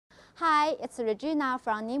Hi, it's Regina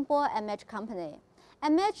from Ningbo MH Company.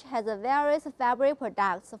 MH has various fabric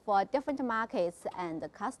products for different markets and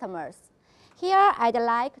customers. Here, I'd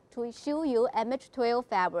like to show you MH Twill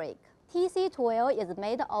fabric. TC Twill is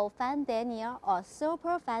made of fine denier or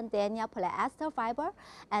super fine denier polyester fiber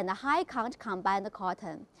and high count combined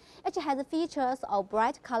cotton. It has features of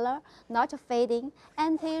bright color, not fading,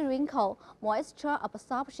 anti-wrinkle, moisture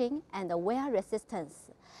absorption, and wear resistance.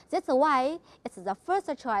 That's why it's the first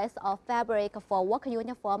choice of fabric for work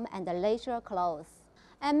uniform and leisure clothes.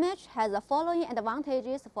 MH has the following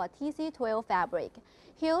advantages for TC Twill fabric: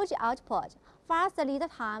 huge output, fast lead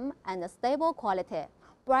time, and stable quality.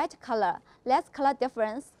 Bright color, less color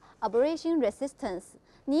difference, abrasion resistance,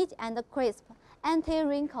 neat and crisp,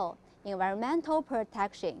 anti-wrinkle, environmental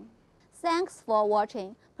protection. Thanks for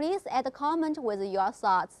watching. Please add a comment with your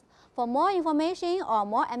thoughts. For more information or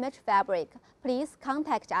more MH fabric, please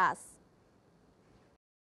contact us.